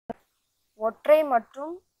ஒற்றை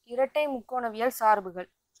மற்றும் இரட்டை முக்கோணவியல் சார்புகள்.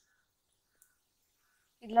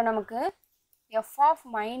 இதில் நமக்கு f of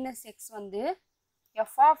minus x வந்து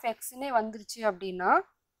f of xனே வந்துருச்சு அப்படின்னா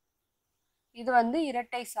இது வந்து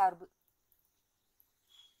இரட்டை சார்பு.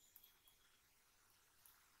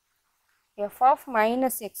 f of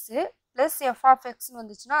minus x plus f of x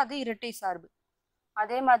வந்துச்சுன்னா அது இரட்டை சார்பு.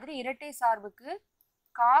 அதே மாதிரி இரட்டை சார்புக்கு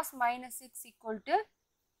cos minus x equal to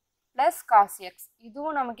plus cos x,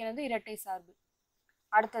 இதுவும் நமக்கு என்னது இரட்டை சார்பு.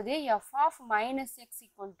 அடுத்தது f of minus x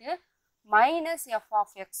equal to minus f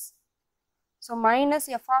of x. So minus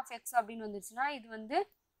f of x அப்படின்னு வந்துச்சுன்னா இது வந்து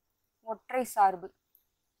ஒற்றை சார்பு.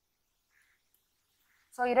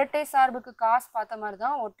 ஸோ இரட்டை சார்புக்கு காஸ் பார்த்த மாதிரி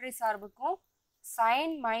தான் ஒற்றை சார்புக்கும்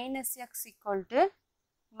sin minus x equal to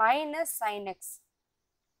minus sin x.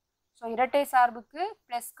 So இரட்டை சார்புக்கு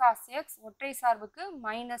plus cos x, ஒற்றை சார்புக்கு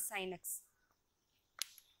minus sin x.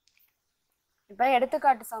 இப்போ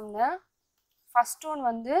எடுத்துக்காட்டு சம்ல ஃபர்ஸ்ட் ஒன்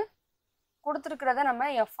வந்து கொடுத்துருக்கிறத நம்ம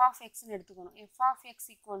f of xன்னு எடுத்துக்கணும். f of x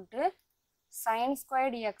equal to sin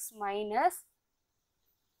squared x minus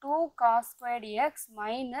 2 cos squared x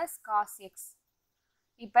minus cos x.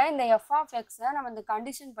 இப்போ இந்த f of x நம்ம இந்த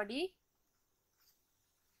கண்டிஷன் படி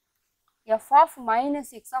f of minus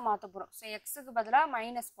x மாற்ற போகிறோம். ஸோ எக்ஸுக்கு பதிலாக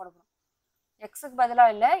மைனஸ் போட போகிறோம். எக்ஸுக்கு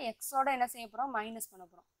பதிலாக இல்லை, எக்ஸோட என்ன செய்ய போகிறோம், மைனஸ் பண்ண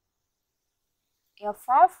போகிறோம். f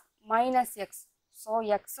of minus x. So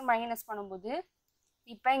X minus பண்ணும்போது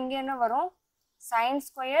இப்போ இங்கே என்ன வரும், sin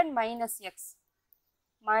squared minus x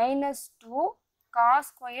minus 2 cos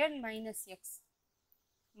squared minus x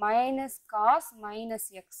minus cos minus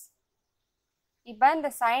x. இப்போ இந்த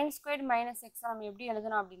sin squared minus x நம்ம எப்படி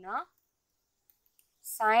எழுதணும் அப்படின்னா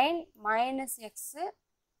sin minus x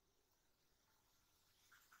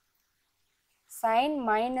sin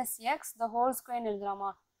minus x the whole square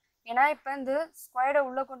எழுதலாமா? ஏன்னா இப்போ இந்த ஸ்கொயரை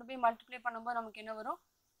உள்ளே கொண்டு போய் மல்டிப்ளை பண்ணும்போது நமக்கு என்ன வரும்,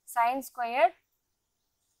 sin squared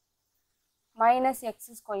minus x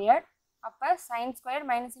squared. அப்போ sin squared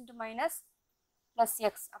minus into minus plus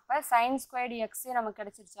x. அப்போ sin squared x நமக்கு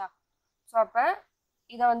கிடைச்சிருச்சா? ஸோ அப்போ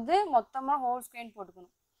இதை வந்து மொத்தமாக ஹோல் ஸ்கொயர்னு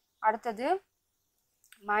போட்டுக்கணும். அடுத்தது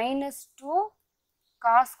minus 2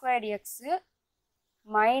 cos squared x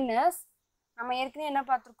minus நம்ம ஏற்கனவே என்ன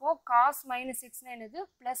பார்த்துருக்கோம், cos minus xனா என்னது,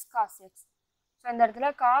 plus cos x. ஸோ இந்த இடத்துல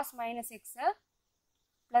cos minus x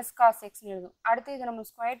plus cos xன்னு எழுதும். அடுத்து இதை நம்ம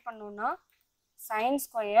ஸ்கொயர் பண்ணோம்னா sin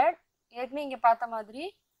squared, ஏற்கனவே இங்கே பார்த்த மாதிரி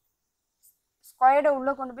ஸ்கொயர்டை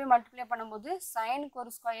உள்ளே கொண்டு போய் மல்டிப்ளை பண்ணும்போது சைனுக்கு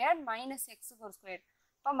ஒரு ஸ்கொயர் மைனஸ் எக்ஸுக்கு ஒரு ஸ்கொயர்.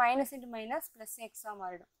 இப்போ மைனஸ் இன்ட்டு மைனஸ் ப்ளஸ் எக்ஸாக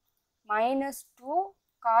மாறிடும். minus 2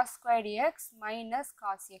 cos squared x minus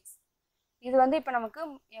cos x. இது வந்து இப்போ நமக்கு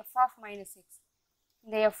f of minus x.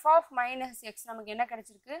 இந்த f of minus x நமக்கு என்ன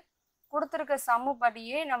கிடைச்சிருக்கு, கொடுத்துருக்க சம்மு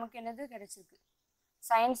படியே நமக்கு என்னது கிடைச்சிருக்கு,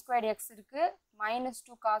 sin squared x இருக்குது, minus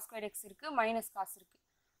 2 cos squared x இருக்குது, minus cos இருக்குது.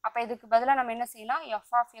 அப்போ இதுக்கு பதிலாக நம்ம என்ன செய்யலாம்,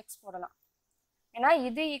 f of x போடலாம். ஏன்னா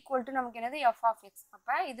இது ஈக்குவல் டு நமக்கு என்னது f of x.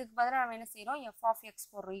 அப்போ இதுக்கு பதிலாக நம்ம என்ன செய்கிறோம், f of x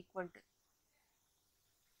போடுறோம் ஈக்குவல் டு.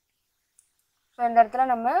 ஸோ இந்த இடத்துல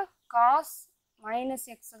நம்ம cos minus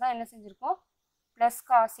x தான் என்ன செஞ்சுருக்கோம், ப்ளஸ்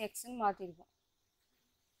cos xன்னு மாற்றிருக்கோம்.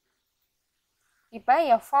 இப்போ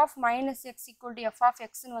f of minus x equal to f of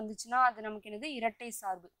xன்னு வந்துச்சுன்னா அது நமக்கு என்னது இரட்டை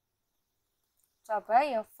சார்பு. ஸோ அப்போ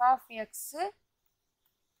f of x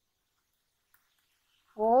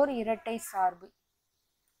ஓர் இரட்டை சார்பு.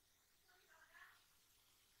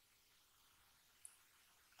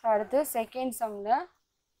 அடுத்து second சம்ல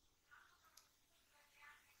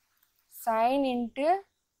sin into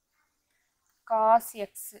cos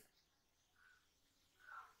x,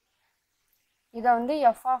 இதை வந்து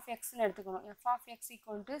f of xன்னு எடுத்துக்கணும். f of x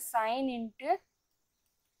equal to sin into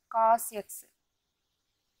cos x.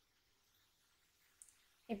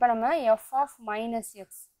 இப்போ நம்ம f of minus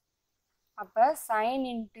x, அப்போ sin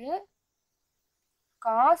into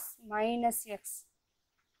cos minus x.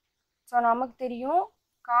 So நமக்கு தெரியும்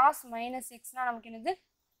cos minus xனா நமக்கு என்னது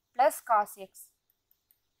ப்ளஸ் cos x.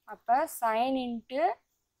 அப்போ sin into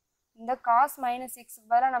இந்த cos minus xக்கு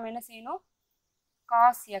பதிலாக நம்ம என்ன செய்யணும்,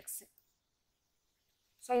 cos x.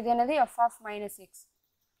 ஸோ இது என்னது f of minus x.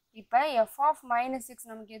 இப்போ f of minus x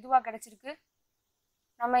நமக்கு எதுவாக கிடைச்சிருக்கு,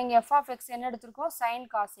 நம்ம இங்கே f of x என்ன எடுத்திருக்கோம், sin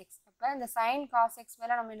cos x. அப்போ இந்த sin cos x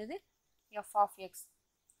மேலே நம்ம என்னது f of x.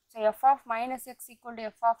 So f of minus x equal to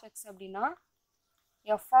f of x அப்படின்னா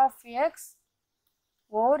f of x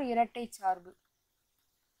ஓர் இரட்டை சார்பு.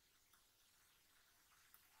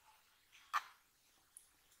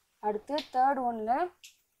 அடுத்து தேர்ட் ஒன்ல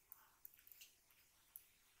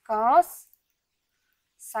cos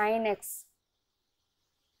sin x.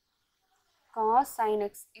 cos sin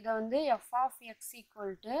x இதை வந்து f of x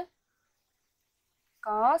equal to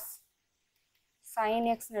cos sin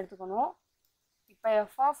x எடுத்துக்கணும். இப்போ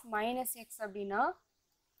F of minus X அப்படின்னா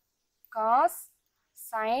cos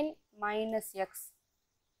sign minus X.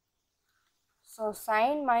 So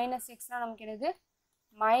sign minus எக்ஸ்னால் நமக்கு என்னது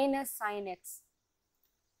மைனஸ் சைன் எக்ஸ்.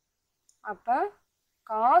 அப்போ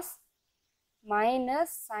காஸ்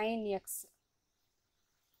மைனஸ் சைன் எக்ஸ்.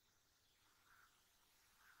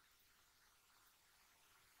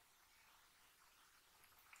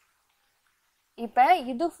 இப்போ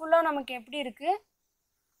இது ஃபுல்லாக நமக்கு எப்படி இருக்குது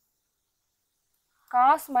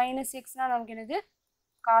காஸ் மைனஸ் எக்ஸ்னால் நமக்கு என்னது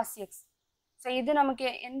காஸ் எக்ஸ். ஸோ இது நமக்கு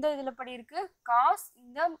எந்த இதில் படி இருக்குது காஸ்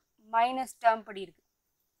இந்த மைனஸ் டேர்ம் படி இருக்குது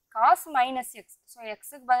காஸ் மைனஸ் எக்ஸ். ஸோ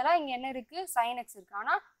எக்ஸுக்கு பதிலாக இங்கே என்ன இருக்குது சைன் எக்ஸ் இருக்குது.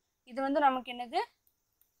 ஆனால் இது வந்து நமக்கு என்னது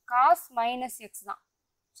காஸ் மைனஸ் எக்ஸ் தான்.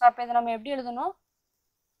 ஸோ அப்போ இதை நம்ம எப்படி எழுதணும்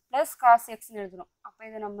ப்ளஸ் காஸ் எக்ஸ்ன்னு எழுதணும். அப்போ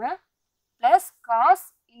இதை நம்ம ப்ளஸ் காஸ்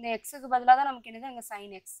இந்த எக்ஸுக்கு பதிலாக தான் நமக்கு என்னது அங்கே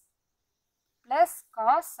sine x plus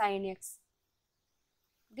cos sine x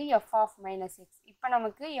the F of minus X. இப்போ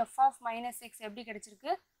நமக்கு எஃப் ஆஃப் மைனஸ் எக்ஸ் எப்படி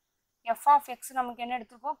கிடைச்சிருக்கு எஃப் ஆஃப் எக்ஸ் நமக்கு என்ன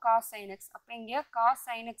எடுத்திருக்கோம் காஸ் சைன் எக்ஸ். அப்போ இங்கே காஸ்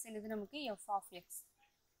சைன் எக்ஸ் என்னது நமக்கு எஃப் ஆஃப் எக்ஸ்.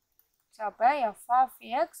 ஸோ அப்போ எஃப் ஆஃப்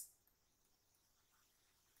எக்ஸ்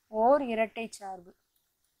ஓர் இரட்டை சார்பு.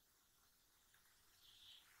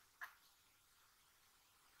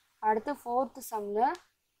 அடுத்து fourth சம்ல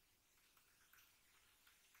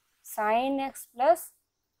sin x plus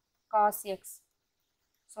cos x.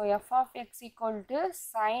 So f of x equal to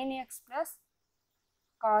sin x plus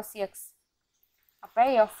cos x. அப்போ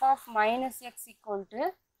f of minus x equal to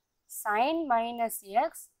sin minus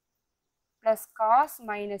x plus cos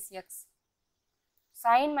minus x.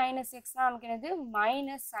 sin minus x na நமக்கு என்னது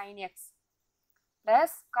minus sin x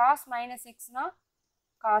plus cos minus x na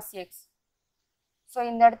cos x. So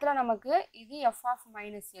இந்த இடத்துல நமக்கு இது f of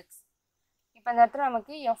minus x. இப்போ இந்த இடத்துல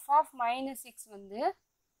நமக்கு f of minus x வந்து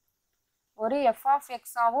ஒரு f of x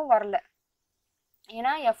ஆகவும் வரல.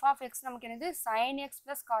 ஏன்னா f of x நமக்கு என்னது sin x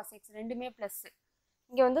plus cos x ரெண்டுமே ப்ளஸ்ஸு.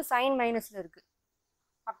 இங்கே வந்து சைன் மைனஸில் இருக்குது.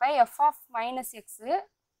 அப்போ f of minus x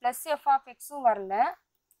plus f of xும் வரல.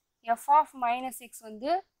 f of minus x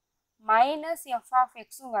வந்து மைனஸ் f of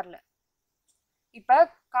xும் வரல. இப்போ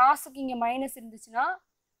காசுக்கு இங்கே மைனஸ் இருந்துச்சுன்னா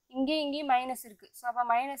இங்கேயும் மைனஸ் இருக்குது. ஸோ அப்போ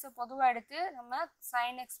மைனஸை பொதுவாக எடுத்து நம்ம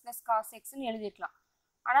சைன் எக்ஸ் ப்ளஸ் காஸ் எக்ஸ்ன்னு எழுதிக்கலாம்.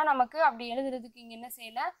 ஆனால் நமக்கு அப்படி எழுதுறதுக்கு இங்கே என்ன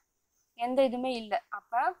செய்யலை எந்த இதுவுமே இல்லை.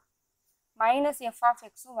 அப்போ மைனஸ் எஃப் ஆஃப்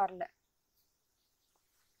எக்ஸும் வரல.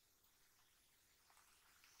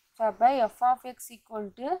 ஸோ அப்போ F of X equal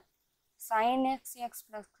to sine x X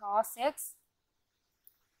plus cos X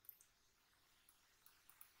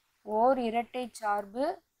ஓர் இரட்டை சார்பு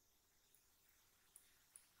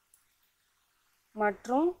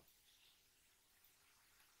மற்றும்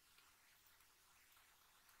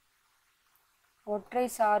ஒற்றை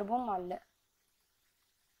சார்பும் அல்ல.